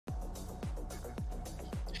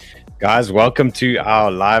Guys, welcome to our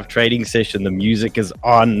live trading session. The music is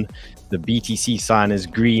on. The BTC sign is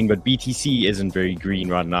green, but BTC isn't very green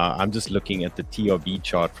right now. I'm just looking at the TRB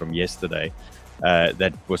chart from yesterday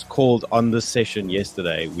that was called on this session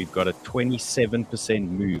yesterday. We've got a 27%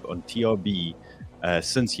 move on TRB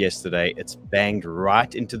since yesterday. It's banged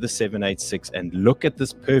right into the 786, and look at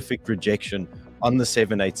this perfect rejection on the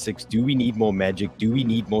 786. Do we need more magic? Do we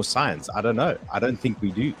need more science? I don't know. I don't think we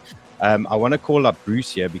do. I want to call up Bruce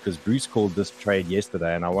here because Bruce called this trade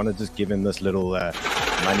yesterday, and I want to just give him this little money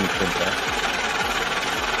printer.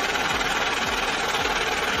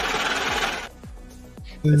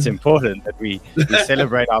 It's important that we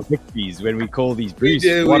celebrate our victories when we call these. Bruce,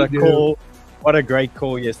 what a call. What a great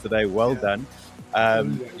call yesterday. Well done.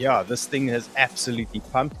 Yeah, this thing has absolutely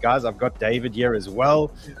pumped, guys. I've got David here as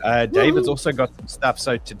well. David's also got some stuff.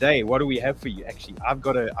 So today, what do we have for you? Actually, I've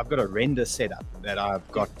got a render setup that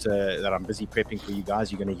I've got that I'm busy prepping for you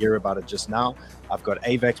guys. You're going to hear about it just now. I've got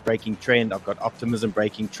AVAX breaking trend. I've got optimism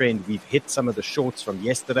breaking trend. We've hit some of the shorts from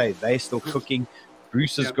yesterday. They're still cooking.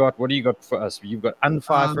 Bruce has got, what do you got for us? You've got 𝗓𝗏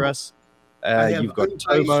for us. You've got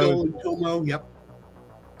𝗕𝗂𝗧𝗀𝗍. Yep.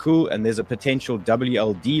 Cool. And there's a potential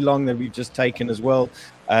WLD long that we've just taken as well.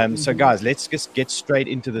 So guys, let's just get straight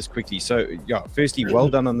into this quickly. So yeah, firstly, well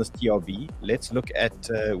done on this TRB. Let's look at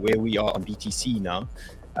where we are on BTC now.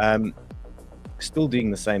 Still doing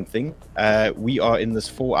the same thing. We are in this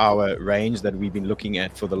 4-hour range that we've been looking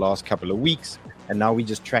at for the last couple of weeks, and now we're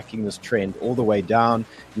just tracking this trend all the way down.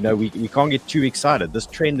 You know, we can't get too excited. This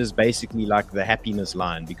trend is basically like the happiness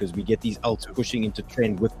line, because we get these alts pushing into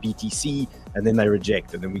trend with BTC, and then they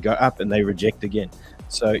reject, and then we go up and they reject again.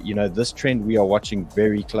 So, you know, this trend we are watching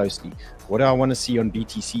very closely. What do I want to see on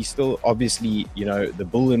BTC still? Obviously, you know, the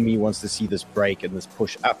bull in me wants to see this break and this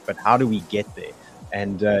push up, but how do we get there?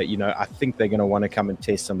 And, you know, I think they're going to want to come and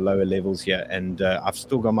test some lower levels here. And I've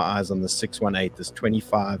still got my eyes on the 618, this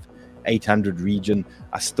 25,800 region.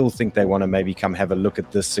 I still think they want to maybe come have a look at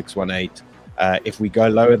this 618. If we go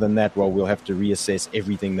lower than that, well, we'll have to reassess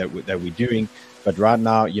everything that we're doing. But right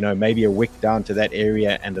now, you know, maybe a wick down to that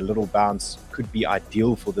area and a little bounce could be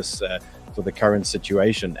ideal for this, for the current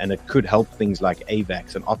situation. And it could help things like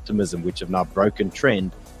AVAX and Optimism, which have now broken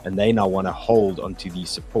trend, and they now want to hold onto these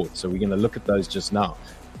supports. So we're going to look at those just now.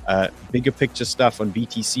 Bigger picture stuff on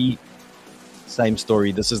BTC, same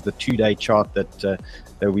story. This is the 2-day chart that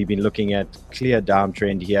we've been looking at. Clear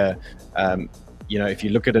downtrend here. You know, if you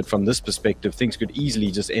look at it from this perspective, things could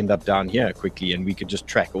easily just end up down here quickly, and we could just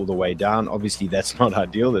track all the way down. Obviously, that's not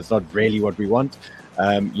ideal. That's not really what we want.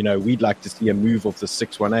 You know, we'd like to see a move off the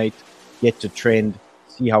 618, get to trend,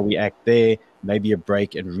 see how we act there, maybe a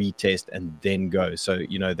break and retest, and then go. So,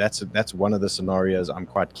 you know, that's one of the scenarios I'm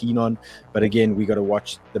quite keen on. But again, we got to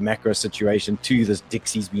watch the macro situation too. This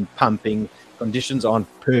Dixie's been pumping. Conditions aren't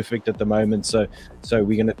perfect at the moment, so we're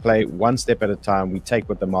going to play one step at a time. We take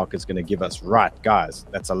what the market's going to give us. Right, guys,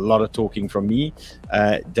 that's a lot of talking from me.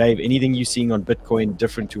 Dave, anything you're seeing on Bitcoin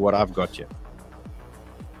different to what I've got here?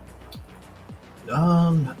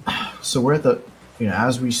 So we're at the, you know,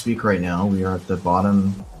 as we speak right now, we are at the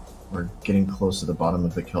bottom. We're getting close to the bottom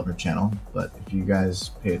of the Keltner channel. But if you guys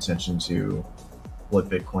pay attention to what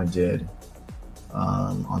Bitcoin did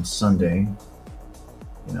on Sunday,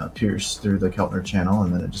 you know, it pierced through the Keltner channel,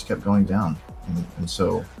 and then it just kept going down. And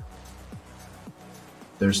so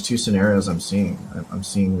there's two scenarios I'm seeing. I'm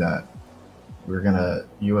seeing that we're gonna,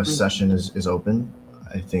 US session is open.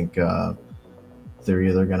 I think they're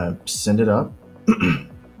either gonna send it up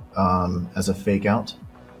as a fake out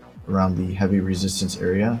around the heavy resistance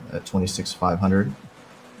area at 26,500,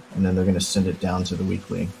 and then they're going to send it down to the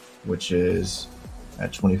weekly, which is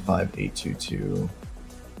at 25,822,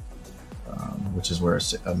 which is where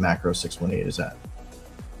a macro 618 is at.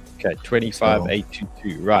 Okay,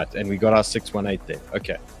 25,822, right, and we got our 618 there.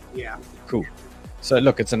 Okay, Yeah. cool. So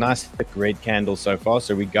look, it's a nice thick red candle so far.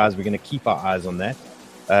 So we're going to keep our eyes on that.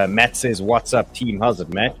 Matt says, "What's up, team? How's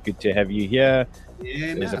it, Matt? Good to have you here."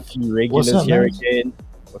 Yeah, There's a Matt. few regulars What's up, here Matt? again.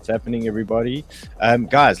 What's happening, everybody?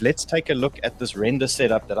 Guys, let's take a look at this render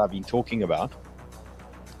setup that I've been talking about.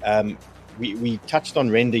 We touched on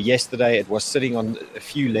render yesterday. It was sitting on a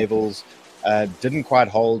few levels, didn't quite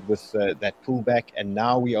hold with that pullback, and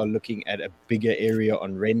now we are looking at a bigger area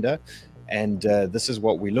on render, and this is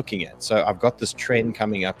what we're looking at. So I've got this trend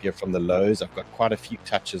coming up here from the lows. I've got quite a few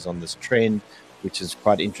touches on this trend, which is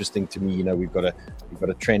quite interesting to me. You know, we've got a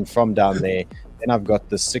trend from down there. Then I've got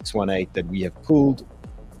the 618 that we have pulled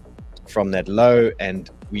from that low, and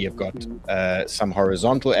we have got some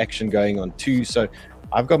horizontal action going on too. So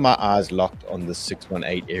I've got my eyes locked on the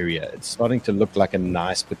 618 area. It's starting to look like a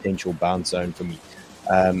nice potential bounce zone for me.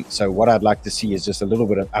 So what I'd like to see is just a little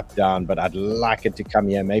bit of up down, but I'd like it to come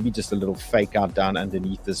here, maybe just a little fake out down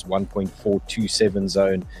underneath this 1.427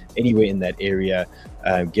 zone, anywhere in that area.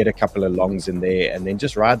 Get a couple of longs in there, and then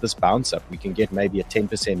just ride this bounce up. We can get maybe a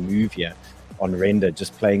 10% move here on render,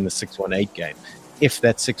 just playing the 618 game. If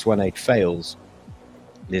that 618 fails,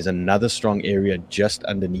 there's another strong area just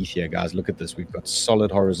underneath here, guys. Look at this. We've got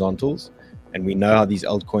solid horizontals, and we know how these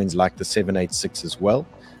altcoins like the 786 as well.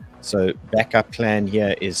 So backup plan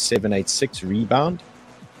here is 786 rebound.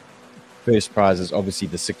 First prize is obviously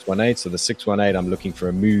the 618. So the 618, I'm looking for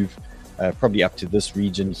a move, probably up to this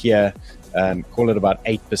region here. Call it about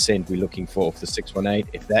 8% we're looking for off the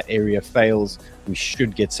 618. If that area fails, we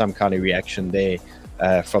should get some kind of reaction there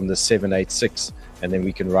from the 786, and then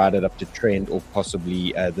we can ride it up to trend or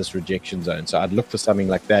possibly this rejection zone. So I'd look for something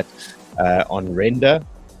like that on render.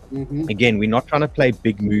 Again, we're not trying to play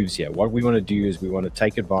big moves here. What we want to do is we want to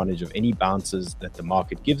take advantage of any bounces that the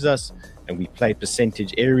market gives us, and we play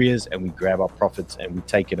percentage areas, and we grab our profits, and we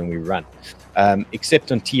take it and we run.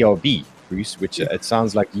 Except on TRB, Bruce, which it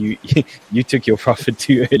sounds like you took your profit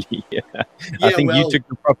too early. I think you took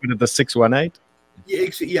the profit at the 618.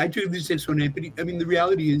 Yeah, I took the 618, but I mean, the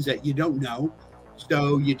reality is that you don't know.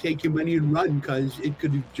 So you take your money and run, because it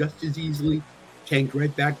could have just as easily tanked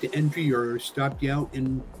right back to entry or stopped you out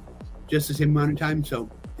in just the same amount of time. So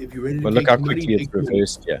if you're ready to look how quickly it's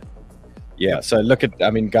reversed. Yeah. So look at,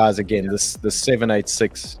 I mean, guys, again, the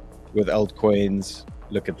 786 with altcoins,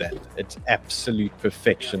 look at that. It's absolute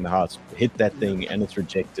perfection how it's hit that thing and it's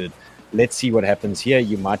rejected. Let's see what happens here.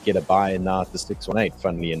 You might get a buy in now at the 618,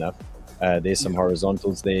 funnily enough. There's some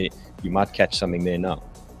horizontals there. You might catch something there now.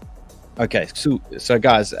 Okay, so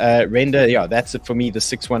guys, render, yeah, that's it for me, the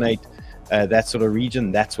 618. That sort of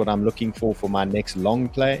region, that's what I'm looking for my next long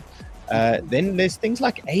play. Then there's things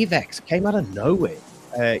like AVAX, came out of nowhere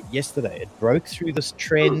yesterday. It broke through this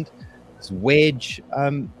trend, this wedge.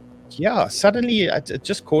 Yeah, suddenly it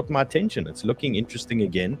just caught my attention. It's looking interesting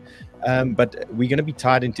again, but we're going to be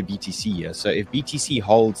tied into BTC here. So if BTC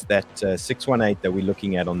holds that 618 that we're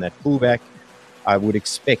looking at on that pullback, I would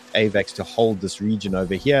expect AVAX to hold this region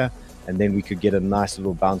over here, and then we could get a nice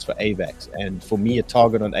little bounce for AVAX. And for me, a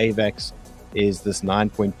target on AVAX is this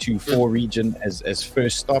 9.24 region as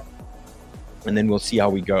first stop, and then we'll see how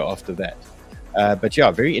we go after that. But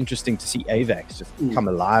yeah, very interesting to see AVAX just come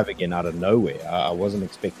alive again out of nowhere. I wasn't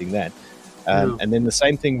expecting that. And then the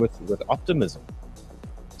same thing with Optimism.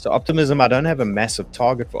 So Optimism, I don't have a massive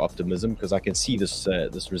target for Optimism because I can see this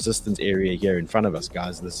this resistance area here in front of us,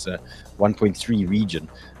 guys, this 1.3 region.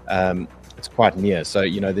 It's quite near. So,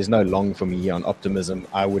 you know, there's no long for me here on Optimism.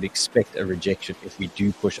 I would expect a rejection if we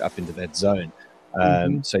do push up into that zone.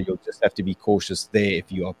 So you'll just have to be cautious there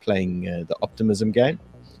if you are playing the Optimism game.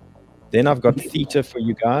 Then I've got Theta for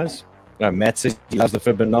you guys. Matt says he loves the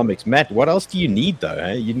Fibonacci. Matt, what else do you need though?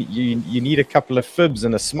 Eh? You need a couple of fibs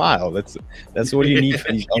and a smile. That's all you need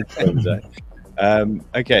for these altcoins.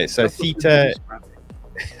 Okay, so Theta,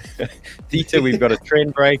 Theta, we've got a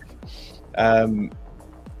trend break.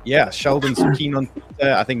 Yeah, Sheldon's keen on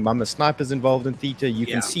Theta. I think Mama Sniper's involved in Theta. You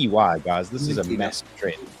can see why, guys. This is a massive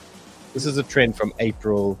trend. This is a trend from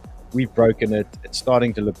April. We've broken it. It's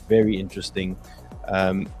starting to look very interesting.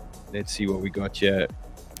 Let's see what we got here.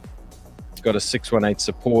 It's got a 618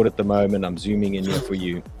 support at the moment. I'm zooming in here for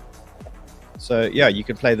you. So yeah, you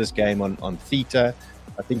can play this game on Theta.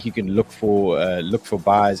 I think you can look for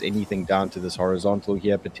buys, anything down to this horizontal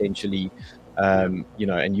here potentially. You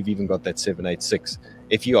know, and you've even got that 786.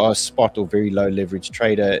 If you are a spot or very low leverage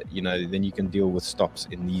trader, you know, then you can deal with stops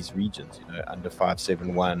in these regions, you know, under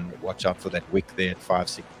 571. Watch out for that wick there at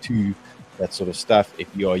 562, that sort of stuff. If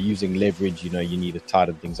you are using leverage, you know, you need to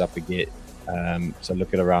tighten things up again. So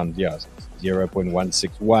look at around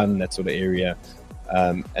 0.161, that sort of area.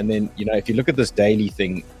 And then, you know, if you look at this daily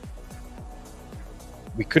thing,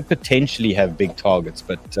 we could potentially have big targets,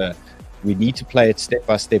 but we need to play it step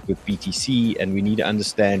by step with BTC, and we need to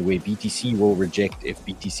understand where BTC will reject if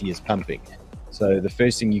BTC is pumping. So the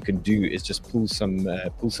first thing you can do is just pull some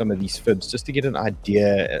of these fibs just to get an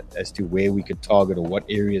idea as to where we could target or what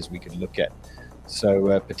areas we could look at.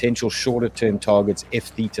 So potential shorter term targets if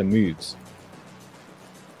Theta moves.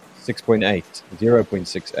 6.8,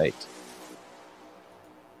 0.68.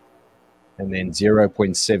 And then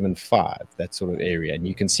 0.75, that sort of area. And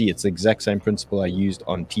you can see it's the exact same principle I used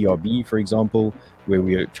on TRB, for example, where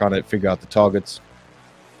we are trying to figure out the targets.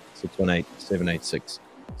 618, 786.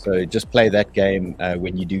 So just play that game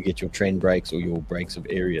when you do get your trend breaks or your breaks of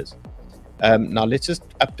areas. Now let's just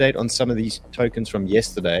update on some of these tokens from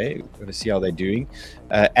yesterday. We're going to see how they're doing.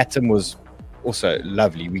 Atom was also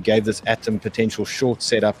lovely. We gave this atom potential short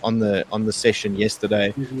setup on the session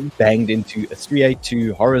yesterday, banged into a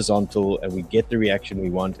 382 horizontal, and we get the reaction we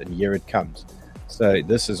want, and here it comes. So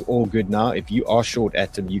this is all good now. If you are short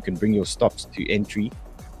atom, you can bring your stops to entry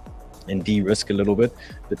and de-risk a little bit.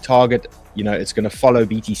 The target, you know, it's going to follow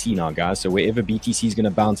BTC now, guys. So wherever BTC is going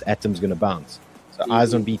to bounce, atom's going to bounce. So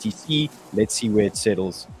eyes on BTC. Let's see where it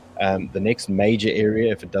settles. The next major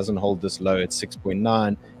area, if it doesn't hold this low at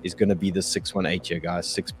 6.9, is going to be the 618 here, guys,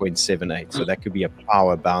 6.78. So that could be a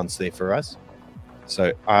power bounce there for us.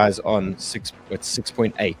 So eyes on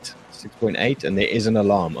 6.8, 6.8, and there is an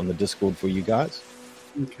alarm on the Discord for you guys.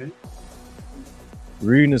 Okay.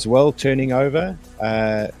 Rune as well, turning over.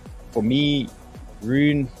 For me,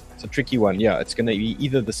 Rune, it's a tricky one. Yeah, it's going to be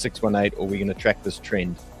either the 618 or we're going to track this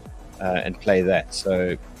trend and play that.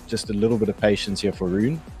 So just a little bit of patience here for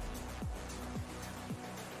Rune.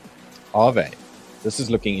 𝗕𝗏, this is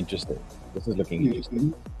looking interesting. This is looking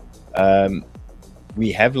interesting.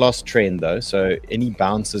 We have lost trend though, so any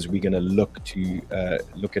bounces we're going to look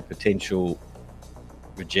at potential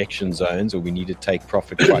rejection zones, or we need to take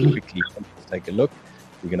profit quite quickly. Let's take a look.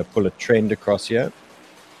 We're going to pull a trend across here.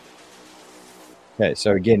 Okay,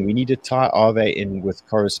 so again, we need to tie 𝗕𝗏 in with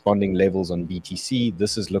corresponding levels on BTC.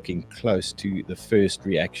 This is looking close to the first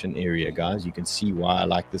reaction area, guys. You can see why I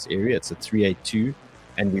like this area. It's a 382,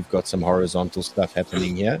 and we've got some horizontal stuff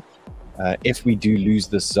happening here. If we do lose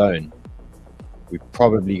this zone, we're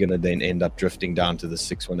probably going to then end up drifting down to the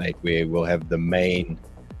 618, where we'll have the main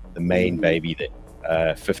baby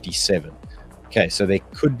there, 57. Okay, so there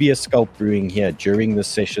could be a scalp brewing here during this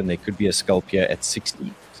session. There could be a scalp here at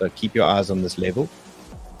 60. So keep your eyes on this level,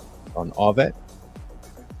 on 𝗕𝗏.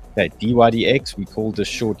 Okay, 𝗕𝗏𝗽𝗧, we called this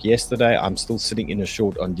short yesterday. I'm still sitting in a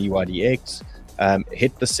short on 𝗕𝗏𝗽𝗧.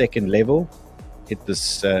 Hit the second level, hit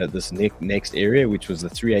this next area, which was the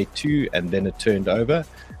 382, and then it turned over.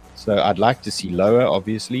 So I'd like to see lower,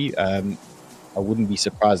 obviously. I wouldn't be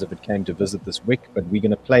surprised if it came to visit this wick, but we're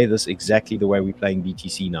going to play this exactly the way we're playing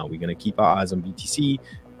BTC now. We're going to keep our eyes on BTC.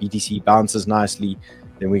 BTC bounces nicely.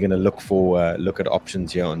 Then we're going to look at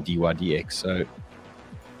options here on 𝗕𝗏𝗽𝗧. So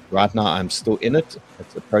right now I'm still in it.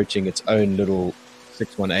 It's approaching its own little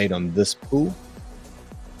 618 on this pool.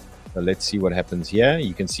 So let's see what happens here.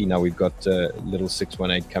 You can see now we've got a little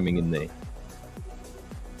 618 coming in there.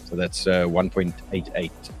 So that's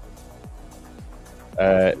 1.88.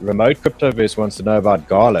 Remote Cryptoverse wants to know about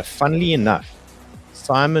𝗗𝗏. Funnily enough,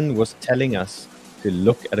 Simon was telling us to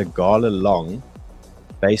look at a 𝗗𝗏 long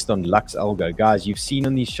based on Lux Algo. Guys, you've seen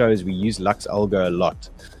on these shows we use Lux Algo a lot.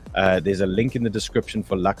 There's a link in the description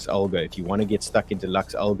for Lux Algo. If you want to get stuck into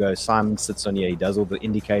Lux Algo, Simon sits on here. He does all the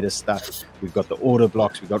indicator stuff. We've got the order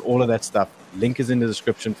blocks. We've got all of that stuff. Link is in the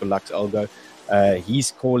description for Lux Algo.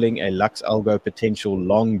 He's calling a Lux Algo potential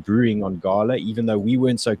long brewing on 𝗗𝗏, even though we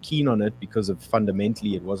weren't so keen on it because of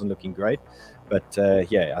fundamentally it wasn't looking great. But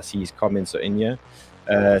yeah, I see his comments are in here.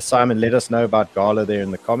 Simon, let us know about 𝗗𝗏 there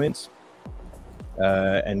in the comments.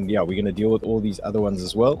 And yeah, we're going to deal with all these other ones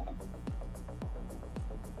as well.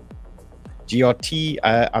 GRT,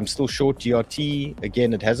 I'm still short GRT.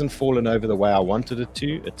 Again, it hasn't fallen over the way I wanted it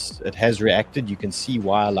to. It has reacted. You can see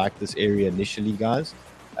why I like this area initially, guys.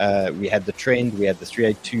 We had the trend, we had the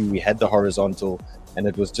 382, we had the horizontal, and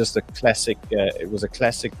it was just a classic. It was a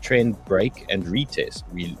classic trend break and retest.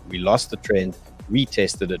 We lost the trend,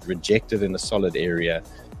 retested it, rejected in a solid area,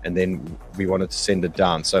 and then we wanted to send it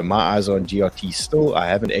down. So my eyes are on GRT still. I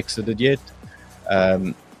haven't exited yet.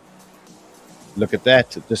 Look at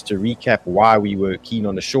that. Just to recap why we were keen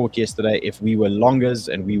on the short yesterday. If we were longers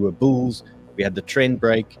and we were bulls, we had the trend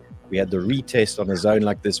break, we had the retest on a zone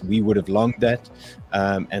like this, we would have longed that.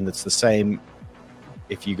 And it's the same.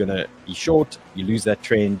 If you're going to be short, you lose that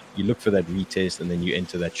trend, you look for that retest, and then you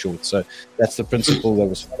enter that short. So that's the principle that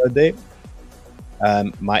was followed there.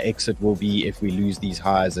 My exit will be if we lose these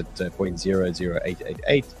highs at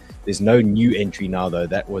 0.00888. There's no new entry now, though.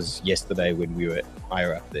 That was yesterday when we were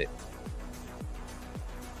higher up there.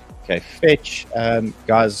 Okay, fetch.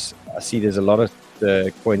 Guys, I see there's a lot of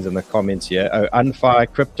coins in the comments here. Oh,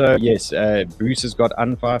 𝗓𝗏 crypto. Yes, Bruce has got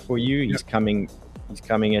𝗓𝗏 for you. He's coming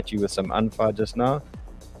at you with some 𝗓𝗏 just now.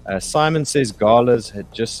 Simon says 𝗗𝗏s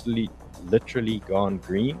had just literally gone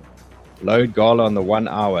green. Load 𝗗𝗏 on the 1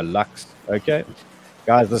 hour Lux. Okay,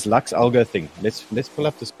 guys, this Lux Algo thing. Let's pull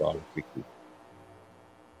up this 𝗗𝗏 quickly.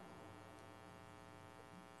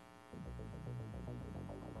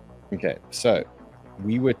 Okay, so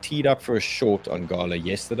we were teed up for a short on 𝗗𝗏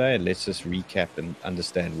yesterday, and let's just recap and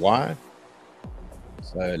understand why.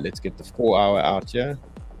 So let's get the 4 hour out here.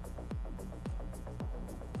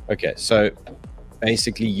 Okay, so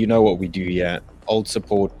basically, you know what we do here. old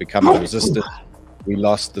support becoming resistance. We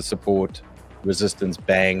lost the support, resistance,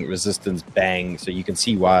 bang, resistance, bang. So you can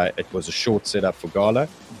see why it was a short setup for Gala.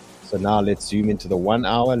 So now let's zoom into the 1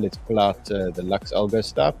 hour. Let's pull out the 𝗏𝗏𝗟𝗏𝗏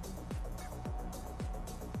stuff.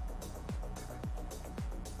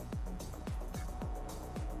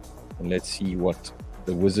 And let's see what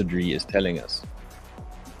the wizardry is telling us.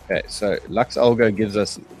 Okay, so 𝗏𝗏𝗟𝗏𝗏 gives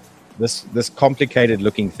us this complicated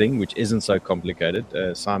looking thing, which isn't so complicated.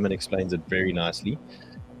 Simon explains it very nicely.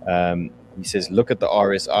 He says, look at the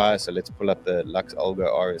RSI. So let's pull up the 𝗏𝗏𝗟𝗏𝗏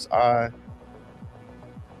RSI.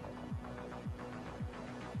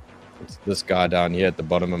 It's this guy down here at the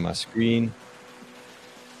bottom of my screen.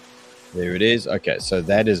 There it is. Okay, so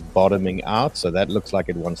that is bottoming out. So that looks like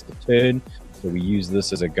it wants to turn. So we use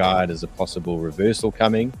this as a guide, as a possible reversal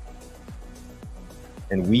coming.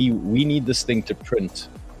 And we need this thing to print.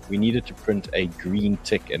 We need it to print a green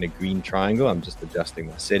tick and a green triangle. I'm just adjusting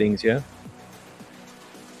my settings here.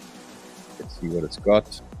 Let's see what it's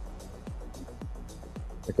got.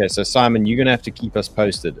 Okay, so Simon, you're gonna have to keep us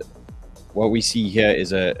posted. What we see here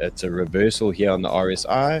is it's a reversal here on the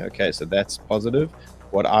RSI. Okay, so that's positive.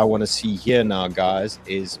 What I want to see here now, guys,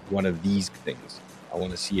 is one of these things. I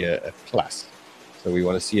want to see a plus. So we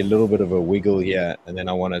want to see a little bit of a wiggle here, and then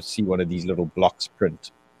I want to see one of these little blocks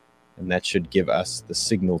print. And that should give us the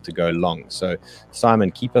signal to go long. So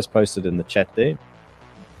Simon, keep us posted in the chat there.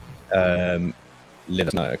 Let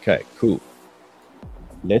us know. Okay, cool.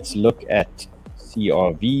 Let's look at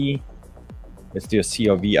CRV. Let's do a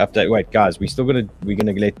CRV update. Wait, guys, we're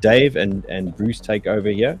gonna let Dave and Bruce take over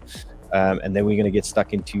here. And then we're going to get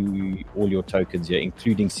stuck into all your tokens here,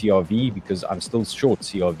 including CRV, because I'm still short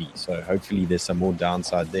CRV. So hopefully there's some more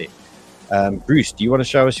downside there. Bruce, do you want to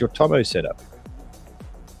show us your Tomo setup?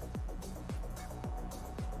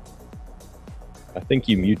 I think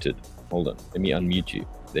you muted. Hold on. Let me unmute you.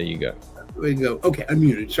 There you go. There you go. Okay,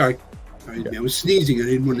 unmuted. Sorry. I was sneezing. I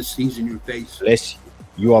didn't want to sneeze in your face. Bless you.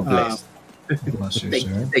 You are blessed. Bless you,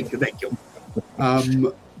 sir. Thank you.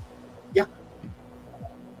 Yeah.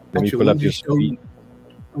 Let me pull up your screen.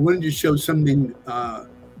 I wanted to show something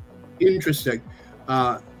interesting.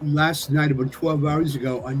 Last night, about 12 hours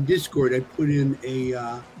ago, on Discord, I put in the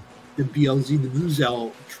BLZ, the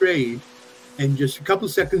𝗓𝗏𝗟𝗏𝗏 trade, and just a couple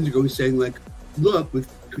seconds ago, saying like, look, with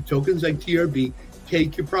tokens like TRB,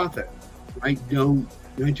 take your profit, right? Don't.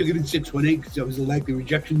 And I took it in 618 because that was a likely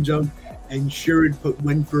rejection zone, and sure, it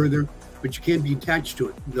went further, but you can't be attached to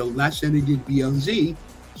it. The last time I did BLZ,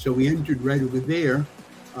 so we entered right over there.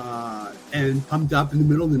 And pumped up in the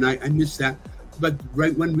middle of the night. I missed that. But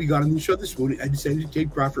right when we got on the show this morning, I decided to take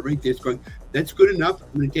profit right there. It's going, that's good enough.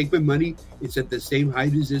 I'm going to take my money. It's at the same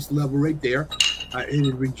height as this level right there. And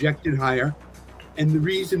it rejected higher. And the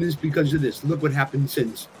reason is because of this. Look what happened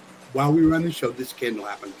since. While we were on the show, this candle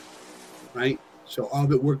happened. Right? So all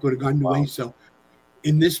that work would have gone to waste. So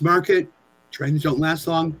in this market, trends don't last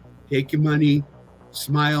long. Take your money.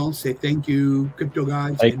 Smile. Say thank you, crypto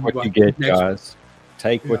guys. Take what you get, guys.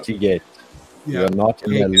 Take what you get. You're not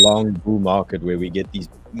in a long bull market where we get these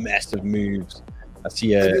massive moves. I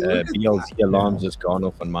see a BLZ alarm just gone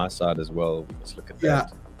off on my side as well. We must look at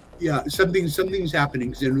that. Yeah, something's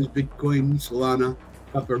happening. There was Bitcoin, Solana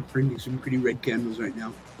up are printing some pretty red candles right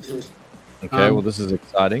now. Okay, well, this is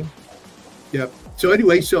exciting. Yep. So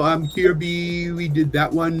anyway, so TRB, we did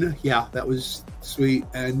that one. Yeah, that was sweet.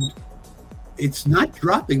 And it's not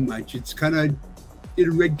dropping much. It's kind of did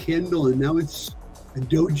a red candle, and now it's a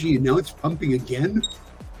doji, and now it's pumping again.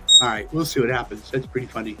 All right, we'll see what happens. That's pretty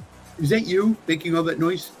funny. Is that you making all that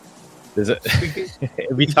noise? Is it?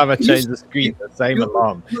 Every time I change the screen, the same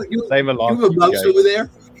alarm. Same alarm. You have a mouse over there?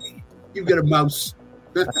 You've got a mouse.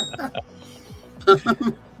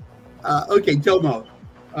 Okay, Tomo.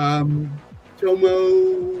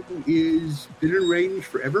 Tomo is been in range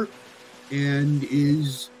forever, and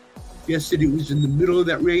is yesterday it was in the middle of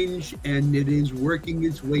that range, and it is working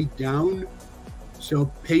its way down. So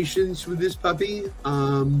patience with this puppy.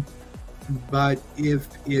 But if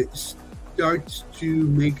it starts to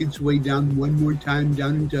make its way down one more time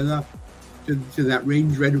down into the to that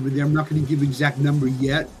range right over there, I'm not going to give exact number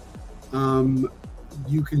yet.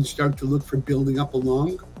 You can start to look for building up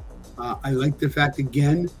along. I like the fact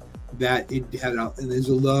again that it had there's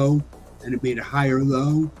a low and it made a higher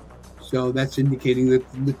low, so that's indicating that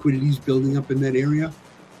liquidity is building up in that area.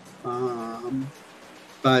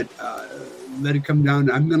 But let it come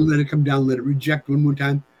down. I'm going to let it come down, let it reject one more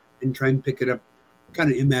time, and try and pick it up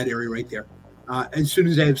kind of in that area right there. As soon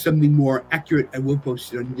as I have something more accurate, I will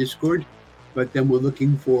post it on Discord. But then we're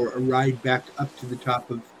looking for a ride back up to the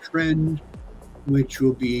top of trend, which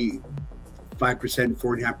will be 5%,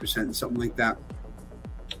 4.5%, something like that.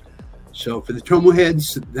 So for the Tomo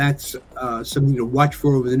heads, that's something to watch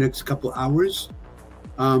for over the next couple hours.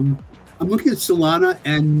 I'm looking at Solana,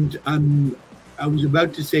 and I was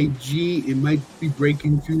about to say, gee, it might be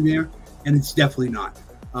breaking through there, and it's definitely not.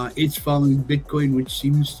 It's following Bitcoin, which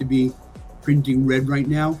seems to be printing red right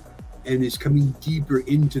now, and is coming deeper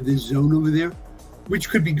into this zone over there, which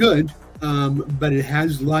could be good, but it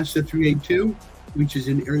has lost the 382, which is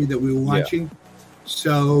an area that we were watching. Yeah.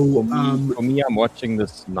 So for me, I'm watching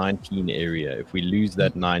this 19 area. If we lose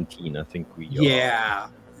that 19, I think we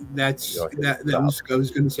that was I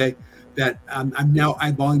was going to say that I'm now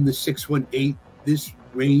eyeballing the 618. This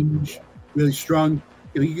range really strong.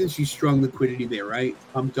 You know, you can see strong liquidity there, right?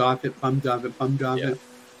 Pumped off it, pumped off it, pumped off it.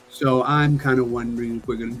 So I'm kind of wondering if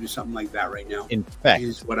we're going to do something like that right now. In fact,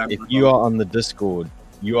 if you are on the Discord,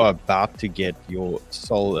 you are about to get your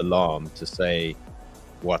soul alarm to say,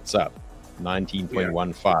 "What's up?"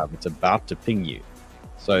 19.15. It's about to ping you,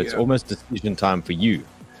 so it's almost decision time for you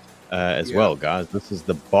as well, guys. This is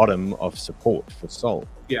the bottom of support for Sol.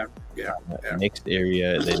 Next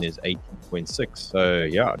area then is 18.6. So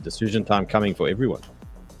yeah, decision time coming for everyone.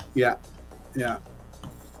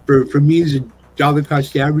 For me as a dollar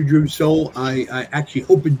cost average of Sol, I actually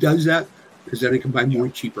hope it does that, because then I can buy more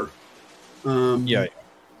cheaper. The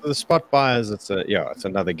spot buyers, it's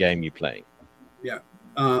another game you're playing.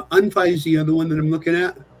 𝗦𝗏 is the other one that I'm looking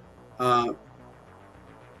at. Let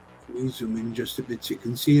me zoom in just a bit so you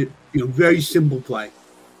can see it. You know, very simple play.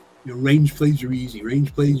 You know, range plays are easy.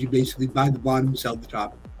 Range plays, you basically buy the bottom, sell the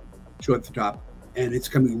top, short the top, and it's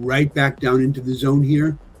coming right back down into the zone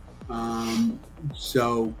here.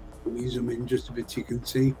 So let me zoom in just a bit so you can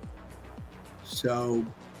see. So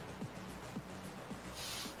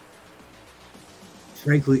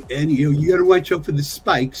frankly, and you got to watch out for the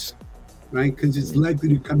spikes, right? Because it's likely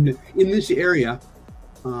to come to in this area.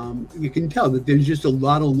 You can tell that there's just a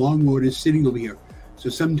lot of long orders sitting over here. So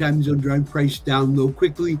sometimes they'll drive price down low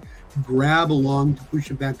quickly, grab along to push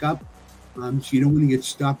it back up. So you don't want to get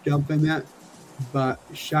stopped out by that. But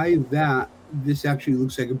shy of that, this actually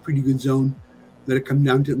looks like a pretty good zone. Let it come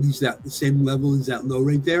down to at least the same level as that low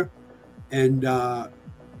right there. And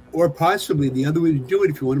or possibly the other way to do it,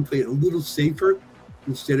 if you want to play it a little safer,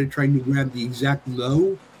 instead of trying to grab the exact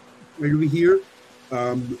low right over here,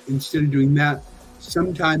 instead of doing that,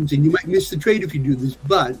 sometimes, and you might miss the trade if you do this,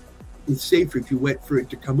 but it's safer if you wait for it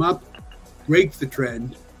to come up, break the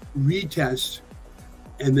trend, retest,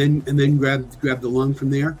 and then grab the long from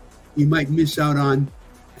there. You might miss out on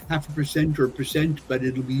 0.5% or 1%, but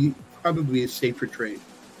it'll be probably a safer trade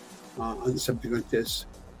on something like this.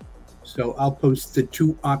 So I'll post the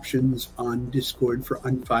two options on Discord for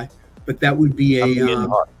𝗦𝗏, but that would be a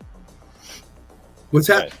what's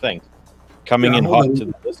that? Okay, thanks. Coming in hot to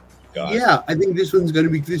the Discord, guys. Yeah, I think this one's gonna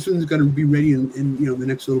be ready in you know, the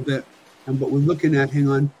next little bit. But we're looking at, hang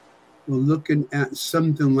on, we're looking at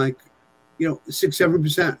something like, you know,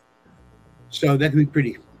 6-7%. So that could be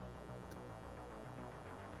pretty.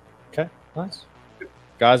 Okay, nice.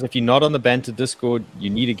 Guys, if you're not on the Banter Discord,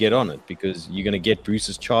 you need to get on it, because you're going to get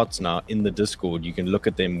Bruce's charts now in the Discord. You can look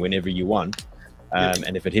at them whenever you want.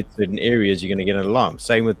 And if it hits certain areas, you're going to get an alarm.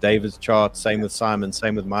 Same with David's charts, same with Simon,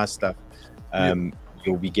 same with my stuff.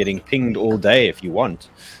 You'll be getting pinged all day if you want.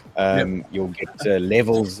 You'll get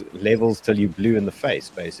levels till you're blue in the face,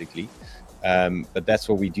 basically. But that's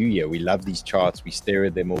what we do here. We love these charts. We stare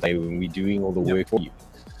at them all day when we're doing all the work for you.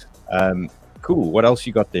 Cool. What else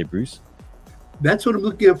you got there, Bruce? That's what I'm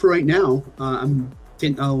looking at for right now.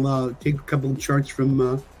 I'll take a couple of charts from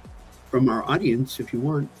our audience if you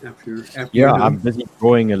want. After I'm busy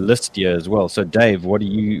drawing a list here as well. So Dave, what do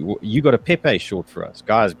you got a 𝗕𝗂𝗃 short for us,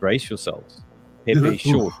 guys? Brace yourselves. 𝗕𝗂𝗃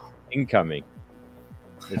short incoming.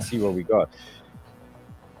 Let's see what we got.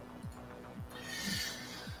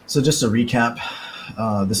 So just to recap,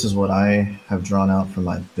 this is what I have drawn out from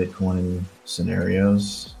my Bitcoin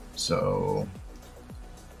scenarios. So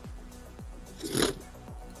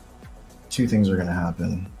two things are going to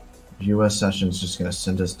happen. U.S. session is just going to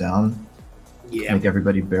send us down, make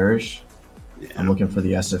everybody bearish. I'm looking for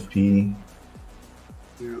the SFP,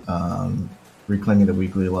 reclaiming the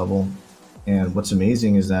weekly level. And what's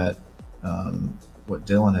amazing is that what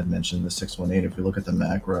Dylan had mentioned, the 618, if we look at the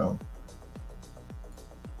macro,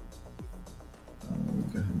 let me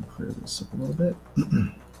go ahead and clear this up a little bit.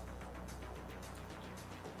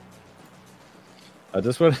 I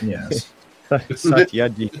just want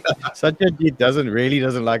𝗧𝗏𝗏𝗏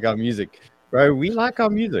doesn't like our music, bro. We like our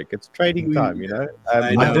music. It's trading time, you know.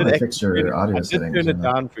 I did turn it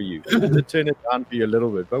down for you. I did turn it down for you a little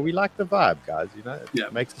bit, but we like the vibe, guys. You know,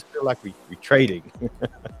 it makes us feel like we're trading.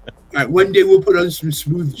 All right, one day we'll put on some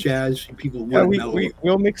smooth jazz. People want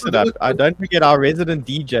we'll mix it up. Don't forget our resident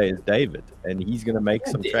DJ is David, and he's going to make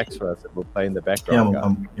some tracks for us that we'll play in the background.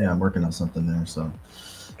 I'm working on something there. So,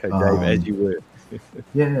 okay, Dave, as you were.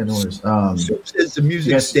 Yeah, no worries. So says the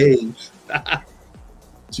music stays. So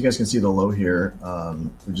you guys can see the low here.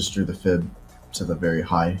 We just drew the fib to the very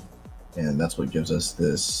high, and that's what gives us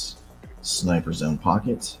this sniper zone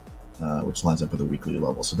pocket, which lines up with a weekly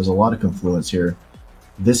level. So there's a lot of confluence here.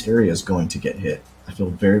 This area is going to get hit. I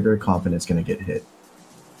feel very, very confident it's going to get hit.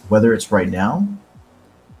 Whether it's right now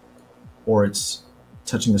or it's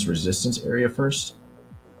touching this resistance area first,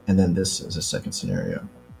 and then this is a second scenario.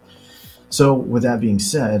 So with that being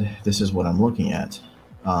said, this is what I'm looking at.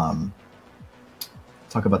 Talk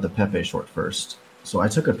about the 𝗕𝗂𝗃 short first. So I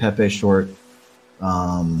took a 𝗕𝗃𝗃 short,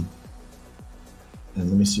 and let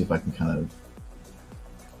me see if I can kind of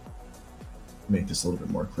make this a little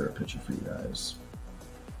bit more clear picture for you guys.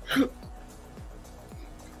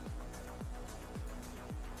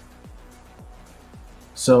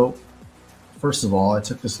 So first of all, I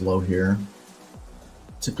took this low here,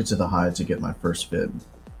 took it to the high to get my first fib,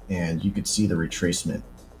 and you could see the retracement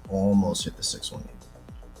almost hit the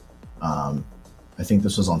 618. I think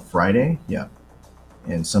this was on Friday, yeah.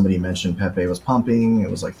 And somebody mentioned 𝗕𝗃𝗃 was pumping,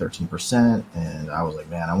 it was like 13%, and I was like,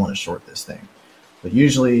 man, I want to short this thing. But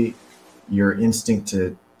usually your instinct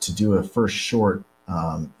to do a first short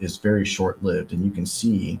is very short-lived, and you can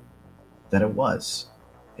see that it was.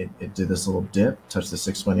 It did this little dip, touched the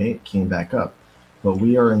 618, came back up. But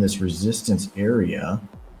we are in this resistance area,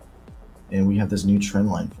 and we have this new trend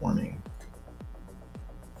line forming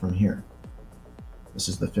from here. This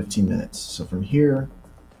is the 15 minutes. So from here,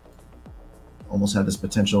 almost have this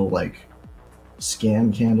potential like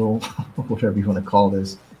scam candle, whatever you want to call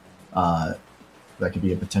this. That could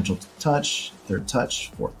be a potential touch, third touch,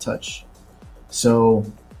 fourth touch. So,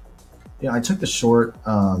 yeah, I took the short.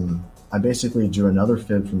 I basically drew another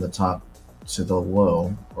fib from the top to the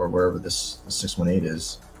low, or wherever this 618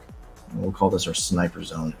 is. And we'll call this our sniper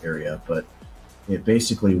zone area, but it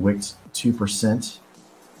basically wicked 2%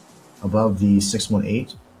 above the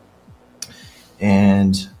 618.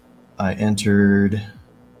 And I entered,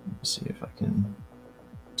 let's see if I can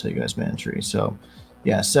tell you guys my entry. So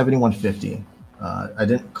yeah, 7150. I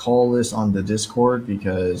didn't call this on the Discord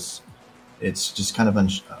because it's just kind of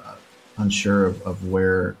unsure of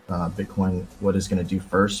where Bitcoin, what is going to do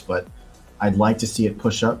first, but I'd like to see it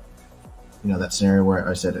push up, you know, that scenario where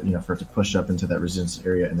I said, you know, for it to push up into that resistance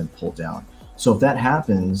area and then pull down. So if that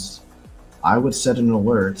happens, I would set an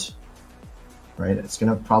alert, right? It's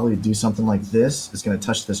going to probably do something like this. It's going to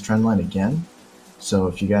touch this trend line again. So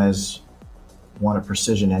if you guys want a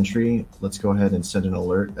precision entry, let's go ahead and set an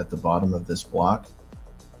alert at the bottom of this block.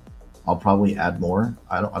 I'll probably add more.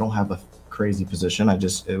 I don't have a crazy position.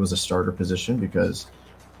 It was a starter position because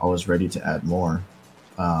I was ready to add more.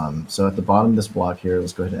 So at the bottom of this block here,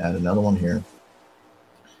 let's go ahead and add another one here.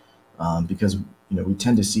 Because, you know, we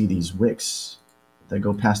tend to see these wicks that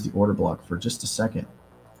go past the order block for just a second.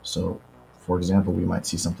 So for example, we might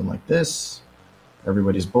see something like this.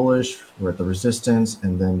 Everybody's bullish, we're at the resistance,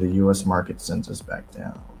 and then the US market sends us back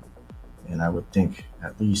down. And I would think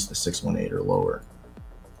at least the 618 or lower.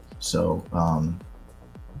 So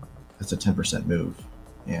it's a 10% move.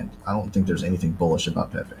 And I don't think there's anything bullish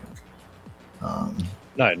about 𝗕𝗃𝗃.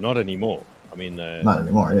 No, not anymore. I mean, not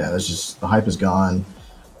anymore. Yeah, that's just, the hype is gone.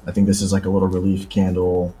 I think this is like a little relief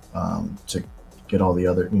candle to get all the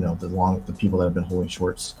other, you know, the people that have been holding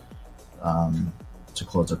shorts to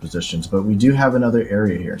close their positions. But we do have another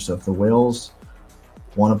area here. So if the whales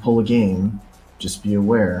want to pull a game, just be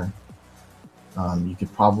aware. You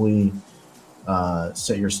could probably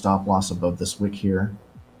set your stop loss above this wick here.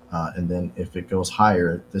 And then if it goes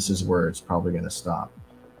higher, this is where it's probably going to stop.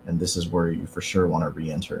 And this is where you for sure want to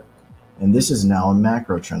re-enter. And this is now a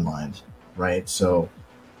macro trend line, right? So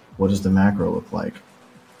what does the macro look like?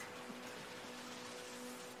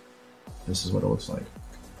 This is what it looks like.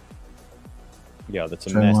 Yeah, that's a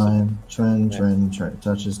trend line, massive trend,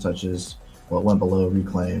 touches. Well, it went below,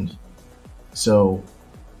 reclaimed. So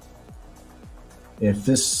if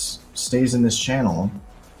this stays in this channel,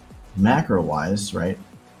 macro-wise, right,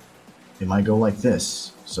 it might go like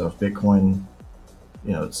this. So if Bitcoin,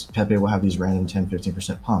 you know, 𝗕𝗃𝗃 will have these random 10,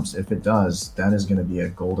 15% pumps. If it does, that is going to be a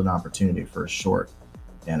golden opportunity for a short.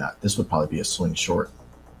 And this would probably be a swing short.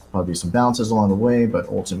 Probably some bounces along the way, but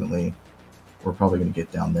ultimately we're probably going to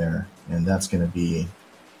get down there. And that's going to be,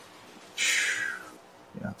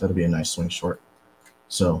 yeah, that'll be a nice swing short.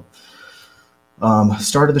 So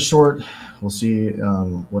Start of the short, we'll see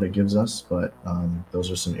what it gives us, but those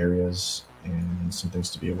are some areas and some things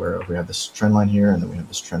to be aware of. We have this trend line here, and then we have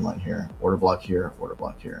this trend line here. Order block here,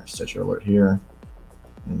 set your alert here,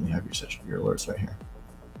 and you have your alerts right here.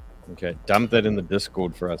 Okay, dump that in the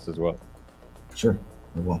Discord for us as well. Sure,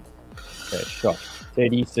 I will. Okay, shot.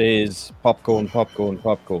 Teddy says popcorn, popcorn,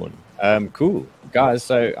 popcorn. Cool, guys.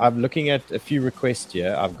 So I'm looking at a few requests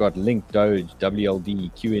here. I've got Link, Doge,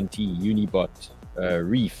 WLD, QNT, Unibot,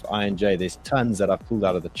 Reef, INJ. There's tons that I've pulled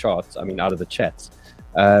out of the charts. I mean, out of the chats.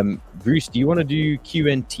 Bruce, do you want to do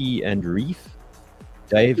QNT and Reef?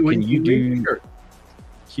 Dave, can you do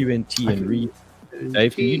QNT and Reef?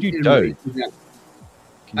 Dave, can you do Doge?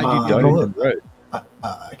 Can you do Doge and Road?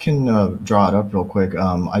 I can draw it up real quick.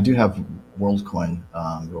 I do have WorldCoin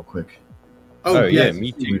real quick. Oh yes. Yeah,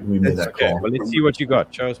 me too. We made that call. Well, let's see what you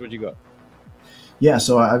got. Show us what you got. Yeah,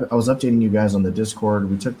 so I was updating you guys on the Discord.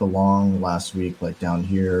 We took the long last week, like down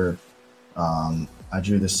here. I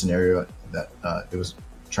drew this scenario that it was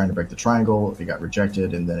trying to break the triangle. It got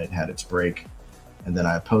rejected, and then it had its break. And then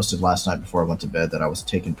I posted last night before I went to bed that I was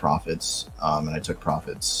taking profits, and I took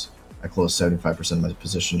profits. I closed 75% of my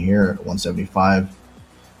position here at 175.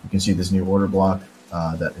 You can see this new order block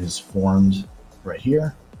that is formed right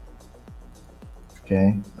here.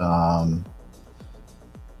 Okay,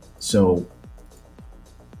 so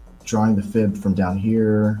drawing the fib from down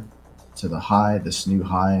here to the high, this new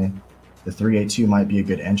high, the 382 might be a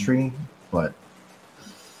good entry, but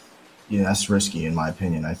yeah, that's risky in my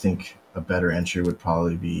opinion. I think a better entry would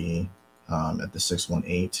probably be at the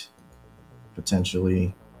 618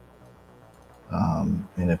 potentially. And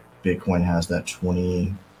if Bitcoin has that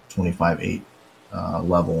 25.8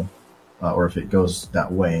 level, or if it goes that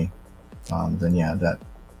way, then yeah, that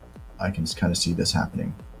I can kind of see this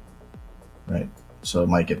happening, right? So it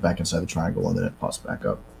might get back inside the triangle and then it pops back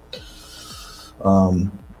up.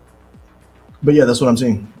 But yeah, that's what I'm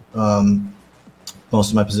seeing. Most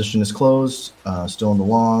of my position is closed, still in the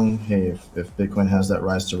long. Hey, if Bitcoin has that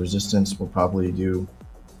rise to resistance, we'll probably do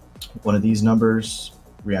one of these numbers,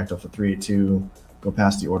 react off of 382, go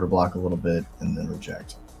past the order block a little bit, and then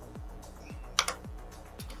reject.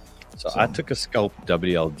 So I took a scalp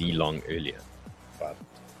WLD long earlier, about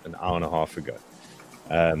an hour and a half ago.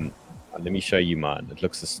 Let me show you mine. It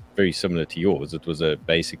looks very similar to yours. It was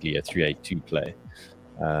basically a 382 play.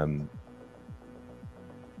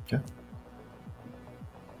 Okay.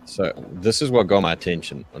 So this is what got my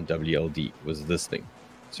attention on WLD, was this thing.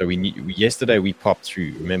 So yesterday we popped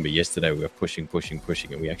through. Remember, yesterday we were pushing,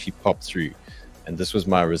 and we actually popped through. And this was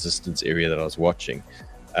my resistance area that I was watching.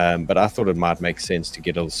 But I thought it might make sense to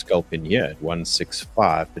get a scalp in here at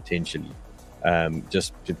 165 potentially,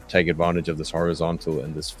 just to take advantage of this horizontal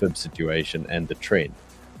and this fib situation and the trend.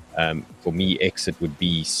 For me, exit would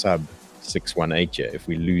be sub 618 here if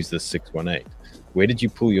we lose this 618. Where did you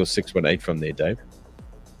pull your 618 from there, Dave?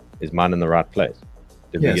 Is mine in the right place?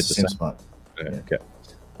 Did we get the same spot? Okay.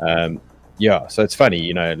 Yeah, so it's funny,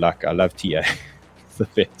 you know, like I love TA. It's the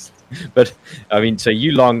best. But I mean, so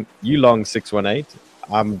you long 618.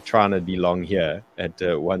 I'm trying to be long here at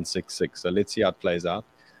 166. So let's see how it plays out.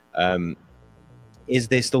 Is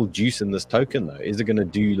there still juice in this token though? Is it going to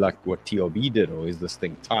do like what TRB did, or is this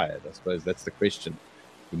thing tired? I suppose that's the question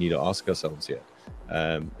we need to ask ourselves here.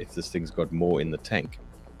 If this thing's got more in the tank,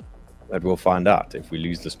 but we'll find out. If we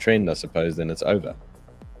lose this trend, I suppose then it's over.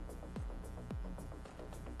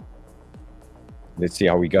 Let's see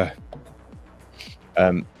how we go.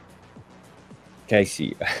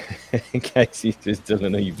 Casey says,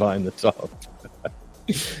 Dylan, are you buying the top?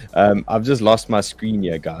 I've just lost my screen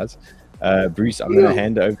here, guys. Bruce, I'm going to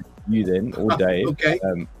hand over to you then, or Dave. Okay.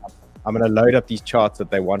 I'm going to load up these charts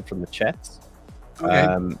that they want from the chats.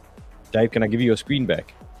 Okay. Dave, can I give you your screen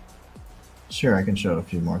back? Sure, I can show a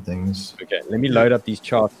few more things. Okay, let me load up these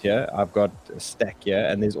charts here. I've got a stack here,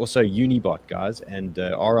 and there's also Unibot, guys, and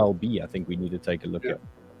RLB. I think we need to take a look at.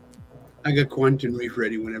 I got Quantum Reef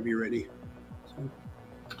ready whenever you're ready.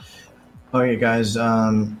 Okay, guys,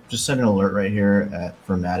 just set an alert right here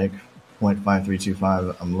for Matic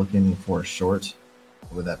 0.5325. I'm looking for a short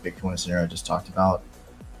with that Bitcoin scenario I just talked about.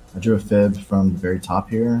 I drew a fib from the very top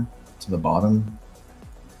here to the bottom,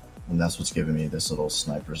 and that's what's giving me this little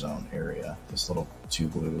sniper zone area, this little two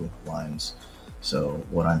blue lines. So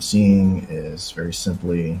what I'm seeing is very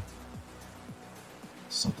simply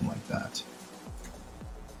something like that.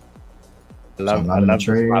 I love, so I love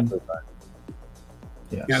trade.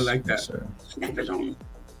 Yes, yeah, I like that.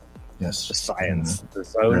 Yes. The science. The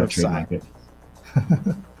zone of science.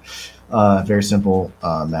 Very simple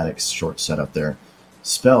Matic short setup there.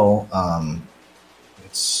 Spell,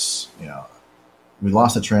 it's, you know, we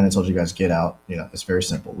lost the trend. I told you guys get out. You know, it's very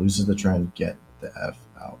simple. Loses the trend, get the F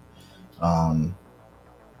out.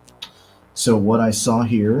 So what I saw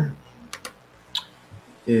here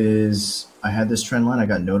is I had this trend line. I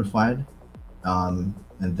got notified, and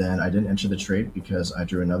then I didn't enter the trade because I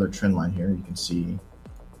drew another trend line here. You can see, you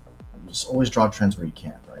just always draw trends where you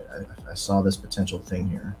can, right? I saw this potential thing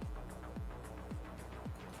here.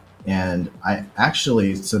 And I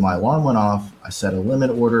actually, so my alarm went off. I set a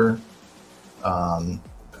limit order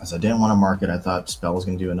because I didn't want to market. I thought Spell was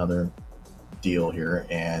going to do another deal here,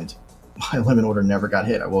 and my limit order never got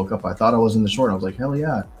hit. I woke up, I thought I was in the short. I was like, hell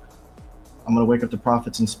yeah, I'm going to wake up to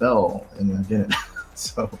profits and Spell, and I didn't.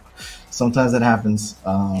 So sometimes that happens.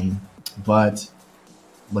 But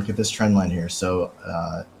look at this trend line here. So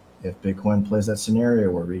if Bitcoin plays that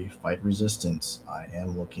scenario where we fight resistance, I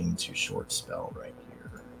am looking to short Spell right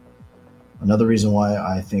here. Another reason why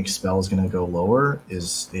I think Spell is going to go lower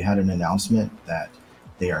is they had an announcement that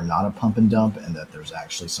they are not a pump and dump and that there's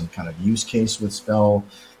actually some kind of use case with Spell.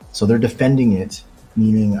 So they're defending it,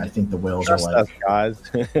 meaning I think the whales are like, guys.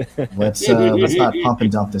 let's not pump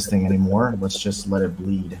and dump this thing anymore. Let's just let it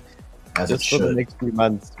bleed as it should. For the next few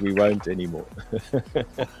months, we won't anymore.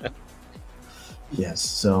 Yes.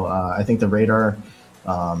 So I think the radar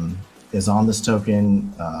is on this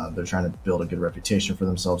token. They're trying to build a good reputation for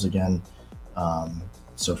themselves again.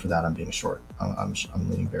 So for that, I'm being short. I'm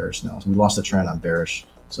leaning bearish now. So we lost the trend. I'm bearish.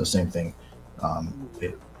 So same thing.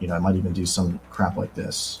 You know, I might even do some crap like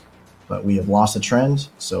this, but we have lost the trend.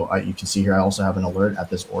 So you can see here, I also have an alert at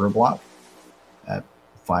this order block at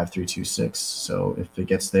 5326. So if it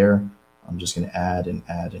gets there, I'm just going to add and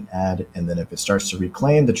add and add. And then if it starts to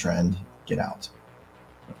reclaim the trend, get out.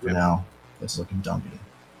 But for now, it's looking dumpy.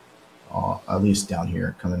 At least down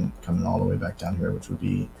here, coming all the way back down here, which would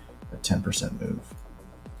be a 10% move.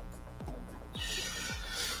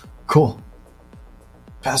 Cool.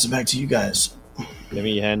 Pass it back to you guys. Let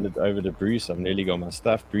me hand it over to Bruce. I've nearly got my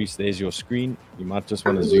stuff. Bruce, there's your screen. You might just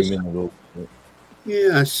want to zoom in a little.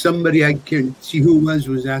 Yeah, somebody, I can't see who it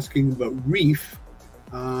was asking about Reef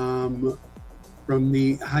from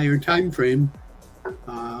the higher time frame.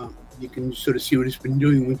 You can sort of see what it's been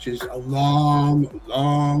doing, which is a long,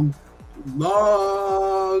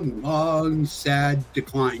 sad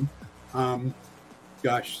decline.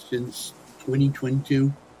 Gosh, since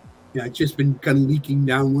 2022. Yeah, it's just been kind of leaking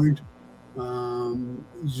downward.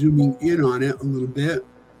 Zooming in on it a little bit,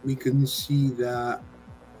 we can see that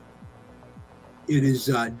it has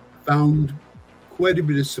found quite a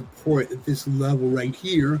bit of support at this level right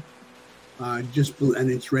here. And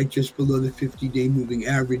it's right just below the 50-day moving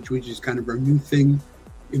average, which is kind of our new thing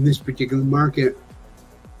in this particular market.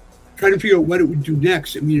 Trying to figure out what it would do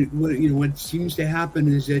next. I mean, what seems to happen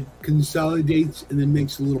is it consolidates and then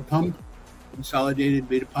makes a little pump. Consolidated,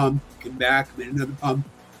 made a pump, came back, made another pump.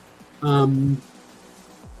 I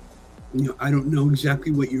don't know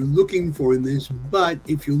exactly what you're looking for in this, but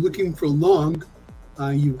if you're looking for long,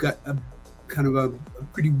 you've got a kind of a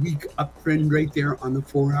pretty weak uptrend right there on the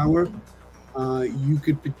 4-hour. You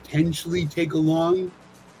could potentially take a long,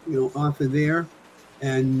 off of there,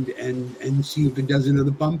 and see if it does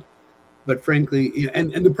another pump. But frankly,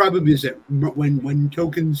 and the problem is that when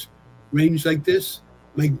tokens range like this,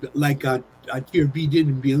 like TRB did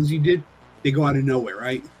and BLZ did, they go out of nowhere,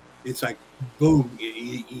 right? It's like boom,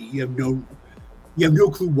 you have no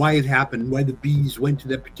clue why it happened, why the bees went to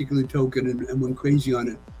that particular token and went crazy on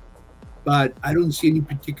it. But I don't see any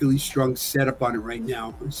particularly strong setup on it right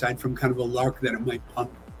now, aside from kind of a lark that it might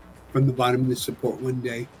pump from the bottom of the support one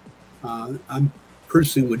day. I'm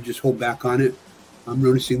personally would just hold back on it. I'm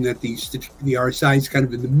noticing that the RSI is kind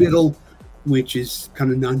of in the middle, which is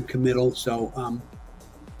kind of non-committal. So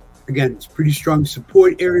again, it's pretty strong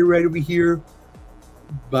support area right over here,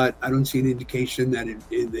 but I don't see an indication that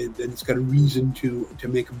it's got a reason to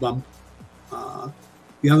make a bump.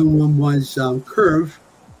 The other one was Curve.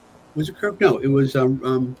 Was it Curve? No, it was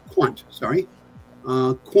Quant. Sorry,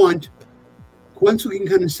 Quant. Quant's looking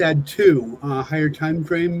kind of sad too. Higher time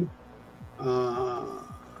frame.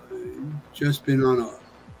 Just been on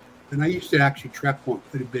and I used to actually track Quant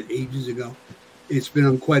quite a bit ages ago. It's been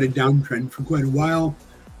on quite a downtrend for quite a while.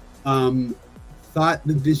 Thought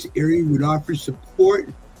that this area would offer support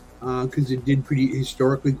because it did pretty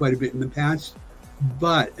historically quite a bit in the past.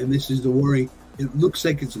 But, and this is the worry, it looks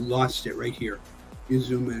like it's lost it right here. You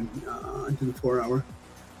zoom in into the 4-hour.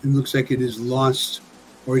 It looks like it is lost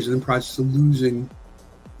or is in the process of losing.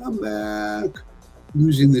 Come back.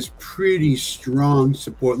 Losing this pretty strong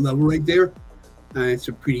support level right there. It's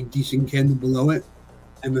a pretty decent candle below it.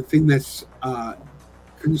 And the thing that's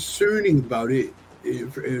concerning about it,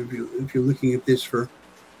 if you're looking at this for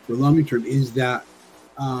longer term, is that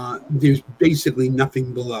there's basically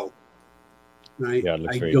nothing below. Right? Yeah, it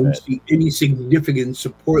looks I very don't bad. see any significant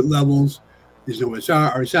support levels. There's no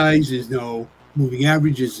RSIs, there's no moving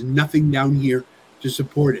averages, nothing down here to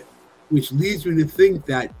support it, which leads me to think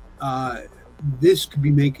that this could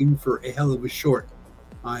be making for a hell of a short.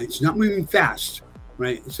 It's not moving fast,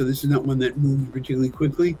 right? So this is not one that moves particularly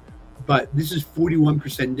quickly, but this is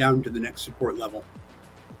 41% down to the next support level.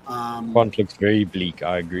 Quant looks very bleak.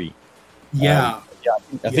 I agree. Yeah.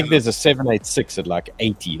 I think there's a 786 at like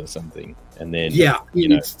 80 or something, and then you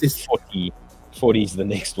know, this 40 is the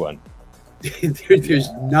next one.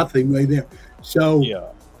 There's nothing right there. So you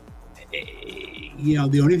know,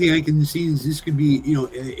 the only thing I can see is this could be, you know,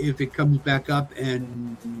 if it comes back up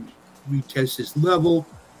and retest this level,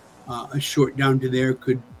 a short down to there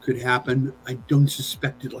could happen. I don't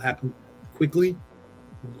suspect it'll happen quickly,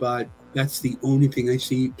 but that's the only thing I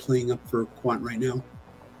see playing up for quant right now.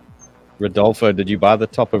 Rodolfo, did you buy the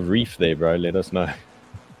top of Reef there, bro? Let us know.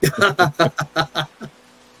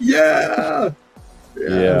 Yeah,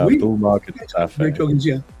 bull market stuff. Great tokens,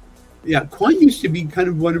 yeah. Quant used to be kind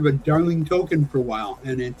of one of a darling token for a while,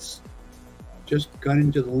 and it's just got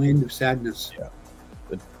into the land of sadness. Yeah,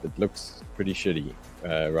 it looks pretty shitty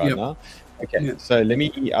right now. Okay, so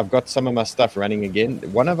I've got some of my stuff running again.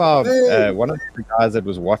 One of the guys that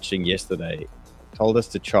was watching yesterday told us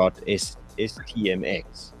to chart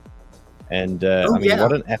STMX. And I mean,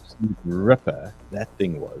 what an absolute ripper that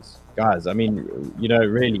thing was. Guys, I mean, you know,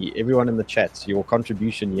 really, everyone in the chats, your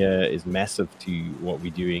contribution here is massive to what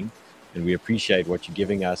we're doing. And we appreciate what you're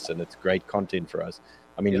giving us, and it's great content for us.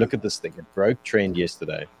 I mean, look at this thing. It broke trend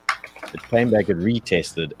yesterday. It came back, it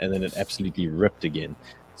retested, and then it absolutely ripped again.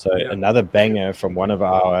 So another banger from one of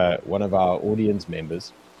our audience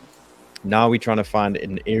members. Now we're trying to find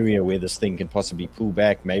an area where this thing can possibly pull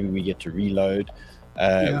back. Maybe we get to reload.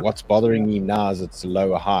 What's bothering me now is it's a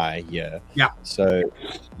lower high here. So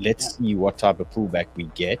let's see what type of pullback we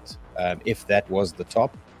get. If that was the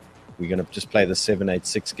top, we're going to just play the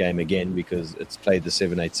 786 game again, because it's played the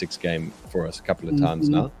 786 game for us a couple of times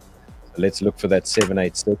now. So let's look for that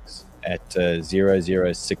 786 at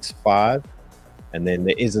 0065, and then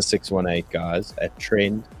there is a 618, guys, at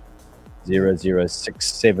trend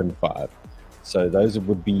 00675. So those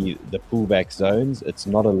would be the pullback zones. It's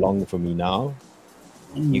not a long for me now.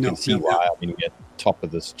 You can see why. I mean, we get top of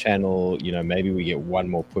this channel, you know, maybe we get one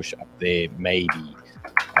more push up there, maybe.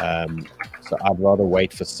 So I'd rather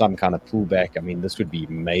wait for some kind of pullback. I mean, this would be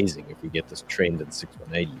amazing if we get this trend at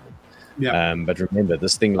 618 even. But remember,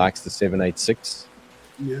 this thing likes the 786.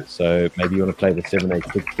 So maybe you want to play the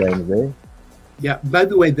 786 game there. Yeah, by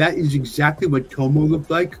the way, that is exactly what Tomo looked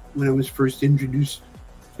like when I was first introduced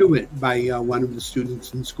to it by one of the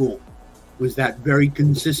students in school. Was that very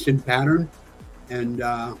consistent pattern. And,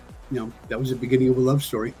 you know, that was the beginning of a love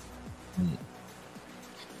story.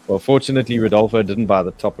 Well, fortunately, Rodolfo didn't buy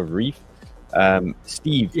the top of Reef.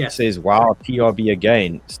 Steve says, wow, TRB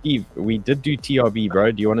again. Steve, we did do TRB,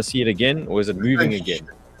 bro. Do you want to see it again, or is it moving again?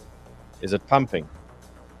 Is it pumping?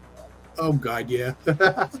 Oh, God, yeah.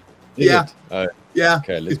 Yeah.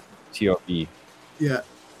 Okay, let's TRB. Yeah,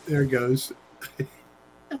 there it goes.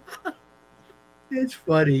 It's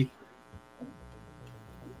funny.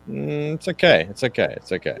 It's okay.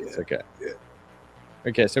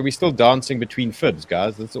 Okay, so we're still dancing between fibs,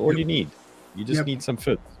 guys. That's all you need. You just need some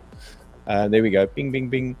fibs. There we go. Bing, bing,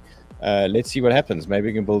 bing. Let's see what happens. Maybe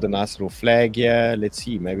we can build a nice little flag here. Let's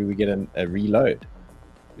see. Maybe we get a reload.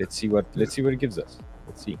 Let's see what it gives us.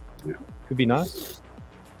 Let's see. Could be nice.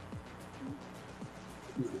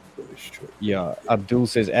 Yeah, Abdul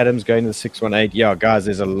says Adam's going to the 618. Yeah, guys,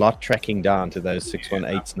 there's a lot tracking down to those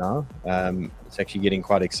 618s now. It's actually getting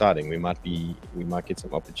quite exciting. We might get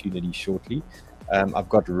some opportunities shortly. I've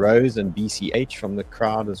got Rose and BCH from the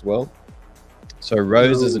crowd as well. So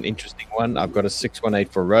Rose is an interesting one. I've got a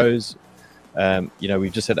 618 for Rose. You know,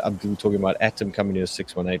 we've just had Abdul talking about Atom coming to a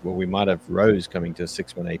 618. Well, we might have Rose coming to a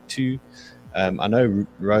 618 too. I know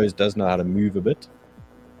Rose does know how to move a bit.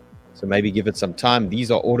 So maybe give it some time.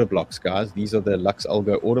 These are order blocks, guys. These are the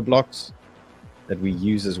𝗏𝗏 order blocks that we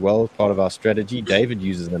use as well, part of our strategy. David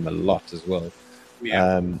uses them a lot as well.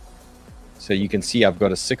 So you can see I've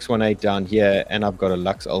got a 618 down here, and I've got a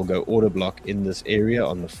𝗏𝗏 order block in this area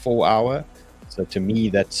on the 4 hour. So to me,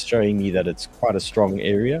 that's showing me that it's quite a strong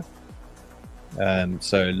area.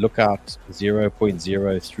 So look out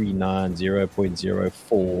 0.039,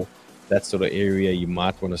 0.04. That sort of area, you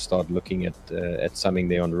might want to start looking at something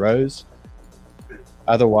there on Rose.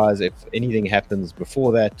 Otherwise, if anything happens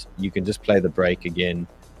before that, you can just play the break again,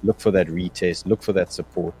 look for that retest, look for that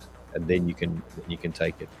support, and then you can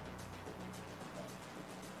take it.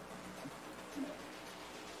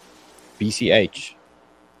 BCH.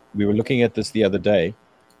 We were looking at this the other day.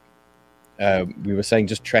 We were saying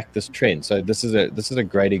just track this trend. So this is a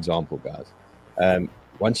great example, guys.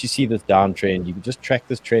 Once you see this downtrend, you can just track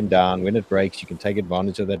this trend down. When it breaks, you can take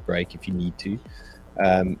advantage of that break if you need to.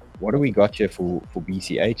 What do we got here for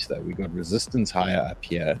BCH though? We got resistance higher up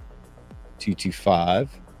here,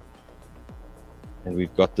 225, and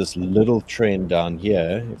we've got this little trend down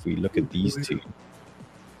here. If we look at these two,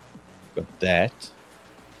 we've got that.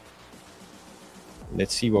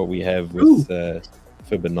 Let's see what we have with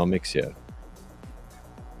Fibonacci here.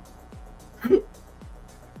 Okay,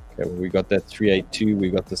 well, we got that 382. We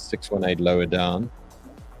got the 618 lower down.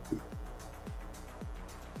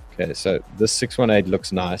 Okay, so this 618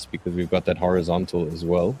 looks nice because we've got that horizontal as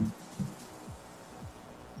well.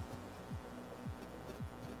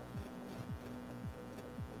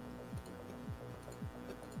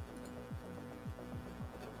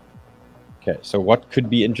 Okay, so what could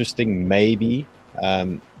be interesting? Maybe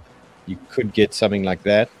you could get something like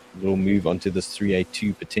that. We'll move onto this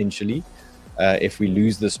 382 potentially. If we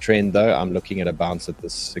lose this trend, though, I'm looking at a bounce at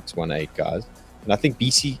this 618, guys. And I think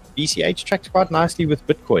BCH tracks quite nicely with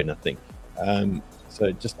Bitcoin, I think.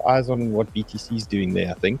 So just eyes on what BTC is doing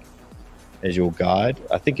there, I think, as your guide.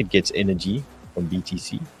 I think it gets energy from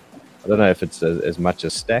BTC. I don't know if it's as much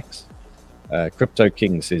as Stacks. Crypto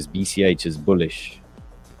King says BCH is bullish.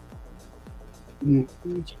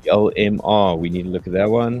 LMR, we need to look at that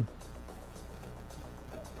one.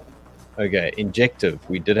 Okay, Injective.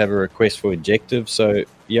 We did have a request for Injective. So,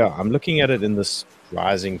 yeah, I'm looking at it in this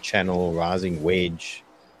rising channel, rising wedge.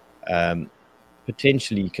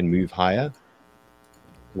 Potentially can move higher.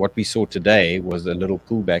 What we saw today was a little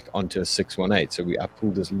pullback onto a 618. So I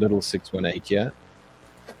pulled this little 618 here.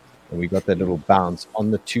 And we got that little bounce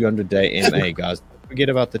on the 200-day MA, guys. Don't forget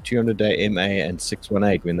about the 200-day MA and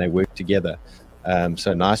 618 when they work together.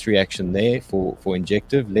 So nice reaction there for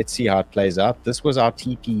Injective. Let's see how it plays out. This was our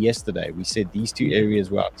TP yesterday. We said these two areas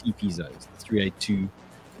were our TP zones, the 382,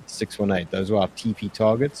 618. Those were our TP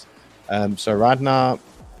targets. So right now,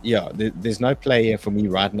 yeah, there's no play here for me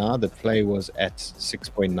right now. The play was at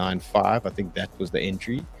 6.95. I think that was the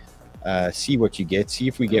entry. See what you get. See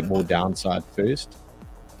if we get more downside first.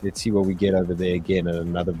 Let's see what we get over there again at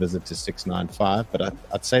another visit to 695. But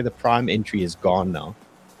I'd say the prime entry is gone now.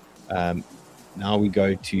 Now we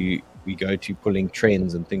go to pulling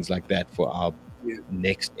trends and things like that for our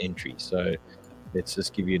next entry. So let's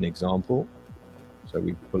just give you an example. So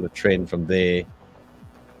we pull a trend from there,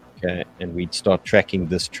 okay, and we'd start tracking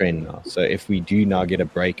this trend now. So if we do now get a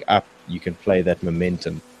break up, you can play that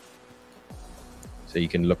momentum. So you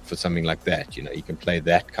can look for something like that. You know, you can play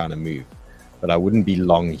that kind of move. But I wouldn't be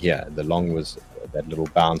long here. The long was that little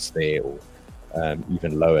bounce there, or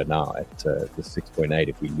even lower now at the 6.8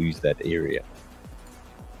 if we lose that area.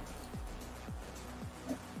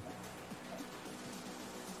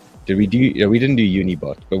 We didn't do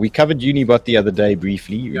Unibot, but we covered Unibot the other day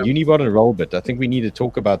briefly. Yep. Unibot and Rollbit. I think we need to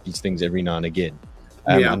talk about these things every now and again.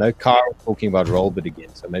 I know Carl talking about Rollbit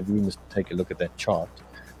again, so maybe we must take a look at that chart.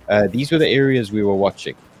 These were the areas we were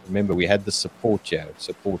watching. Remember, we had the support here,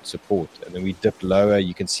 support, and then we dipped lower.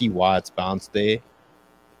 You can see why it's bounced there.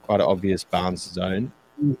 Quite an obvious bounce zone.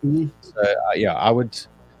 So yeah,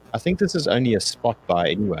 I think this is only a spot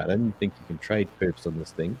buy anyway. I don't think you can trade perps on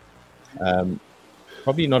this thing.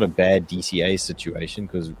 Probably not a bad DCA situation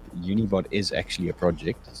because Unibot is actually a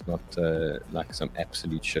project. It's not like some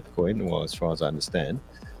absolute shitcoin, well, as far as I understand.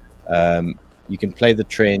 You can play the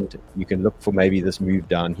trend. You can look for maybe this move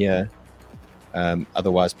down here.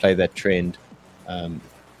 Otherwise, play that trend, and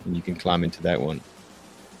you can climb into that one.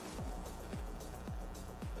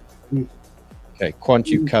 Okay, Quant,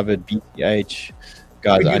 you covered BTH.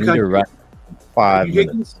 Guys, I need to run 5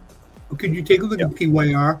 minutes. Could you take a look at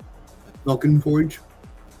PYR? Vulcan Forge.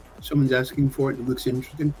 Someone's asking for it. It looks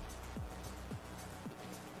interesting.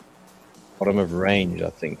 Bottom of range, I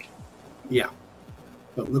think. Yeah,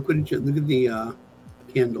 but look at the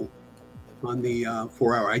candle on the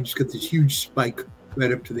 4 hour. I just got this huge spike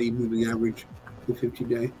right up to the moving average, the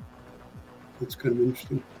 50-day. That's kind of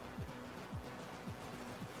interesting.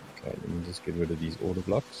 Okay, let me just get rid of these order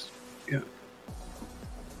blocks. Yeah.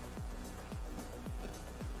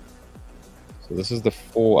 So this is the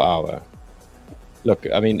 4 hour. Look,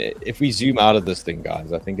 I mean, if we zoom out of this thing,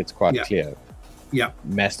 guys, I think it's quite clear. Yeah.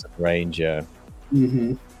 Massive range here.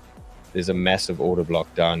 There's a massive order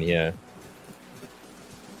block down here.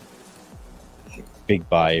 Big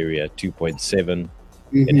buy area, 2.7.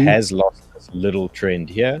 It has lost this little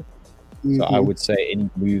trend here. So I would say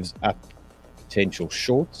any moves up, potential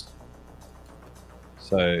shorts.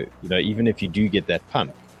 So, you know, even if you do get that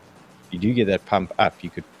pump, you do get that pump up, you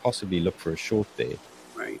could possibly look for a short there,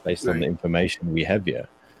 based on the information we have here.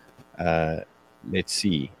 Let's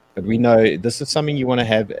see. But we know this is something you want to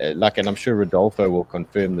have, like, and I'm sure Rodolfo will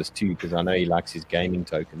confirm this too, because I know he likes his gaming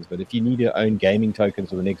tokens. But if you need your own gaming tokens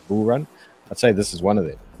for the next bull run, I'd say this is one of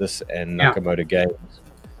them. This and Nakamoto Games.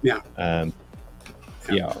 Yeah.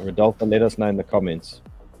 Yeah, Rodolfo, let us know in the comments.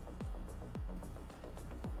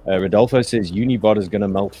 Rodolfo says Unibot is going to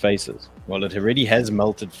melt faces. Well, it already has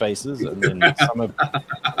melted faces, and then some of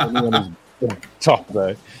anyone who's top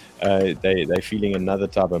though, they're feeling another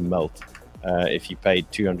type of melt. If you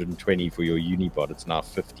paid 220 for your Unibot, it's now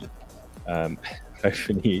 50.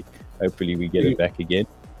 Hopefully we get it back again.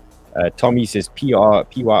 Tommy says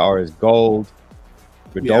PYR is gold.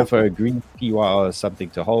 Rodolfo agrees PYR is something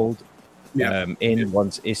to hold. N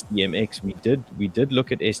wants STMX. We did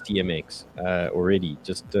look at STMX already.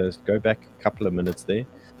 Just go back a couple of minutes there.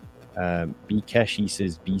 𝗵𝗂𝗍𝗂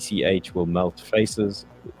says BCH will melt faces.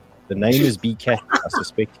 The name is 𝗵𝗂𝗍𝗂. I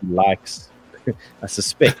suspect he likes.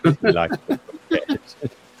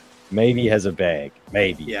 Maybe he has a bag.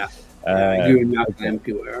 Maybe. Yeah.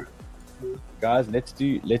 Guys, let's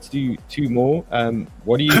do two more.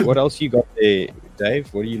 What else you got there,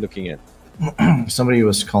 Dave? What are you looking at? Somebody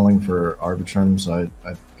was calling for arbitrum, so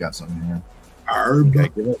I got something here. Arb.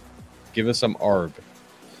 Okay, give us some arb.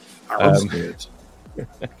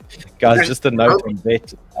 Guys, just a note on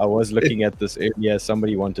VET. I was looking at this earlier.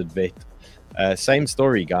 Somebody wanted VET. Same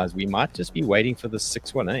story, guys. We might just be waiting for the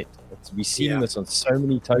 618. We're seeing this on so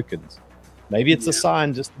many tokens. Maybe it's a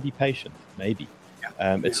sign just to be patient. Maybe.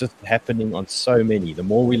 It's just happening on so many. The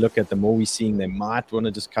more we look at, the more we're seeing they might want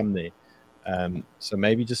to just come there. So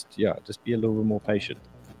maybe just be a little bit more patient.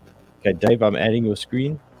 Okay, Dave, I'm adding your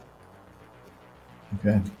screen.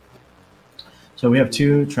 Okay. So we have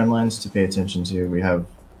two trend lines to pay attention to. We have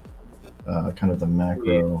kind of the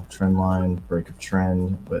macro trend line, break of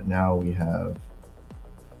trend, but now we have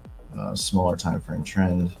a smaller time frame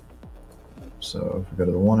trend. So if we go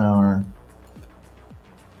to the 1 hour,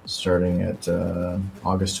 starting at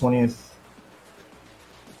August 20th,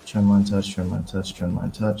 trend line touch, trend line touch, trend line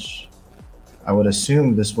touch. I would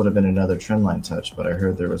assume this would have been another trend line touch, but I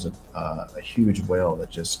heard there was a huge whale that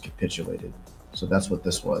just capitulated. So that's what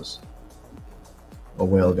this was. A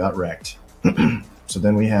whale got wrecked. So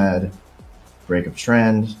then we had break of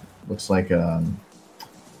trend. Looks like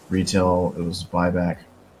retail, it was buyback.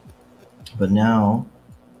 But now,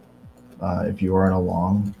 if you are in a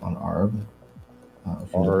long on ARB,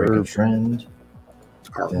 from the break of trend,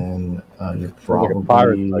 then you're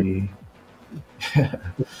probably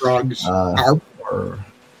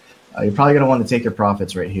you're probably going to want to take your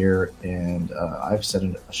profits right here, and I've set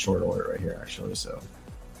a short alert right here actually, so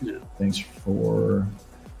thanks for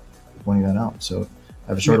pointing that out. So I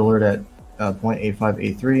have a short alert at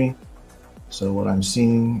 0.8583. So what I'm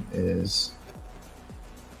seeing is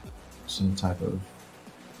some type of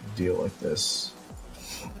deal like this,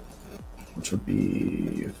 which would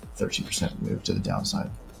be 13% move to the downside.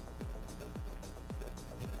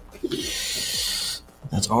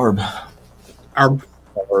 That's ARB. Arb.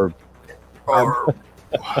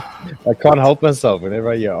 I can't help myself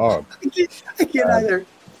whenever I hear ARB. I can't either.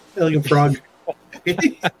 Like a frog.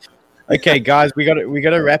 Okay, guys, we got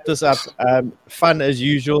to wrap this up. Fun as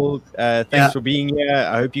usual. Thanks for being here.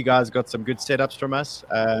 I hope you guys got some good setups from us.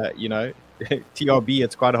 TRB,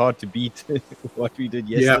 it's quite hard to beat what we did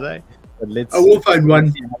yesterday. But we'll find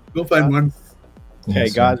one. We'll find one. Okay,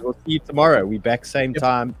 guys, we'll see you tomorrow. We're back same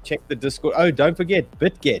time. Check the Discord. Oh, don't forget,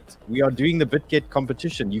 BitGet. We are doing the BitGet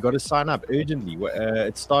competition. You got to sign up urgently.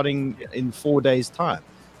 It's starting in 4 days' time.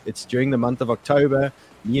 It's during the month of October.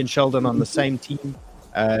 Me and Sheldon on the same team.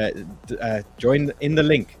 Join in the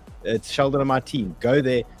link. It's Sheldon on my team. Go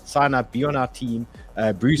there, sign up, be on our team.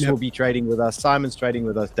 Bruce will be trading with us. Simon's trading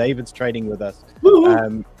with us. David's trading with us.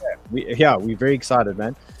 We're very excited,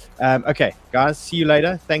 man. Okay, guys, see you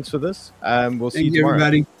later. Thanks for this. We'll see you tomorrow.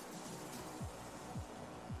 Everybody.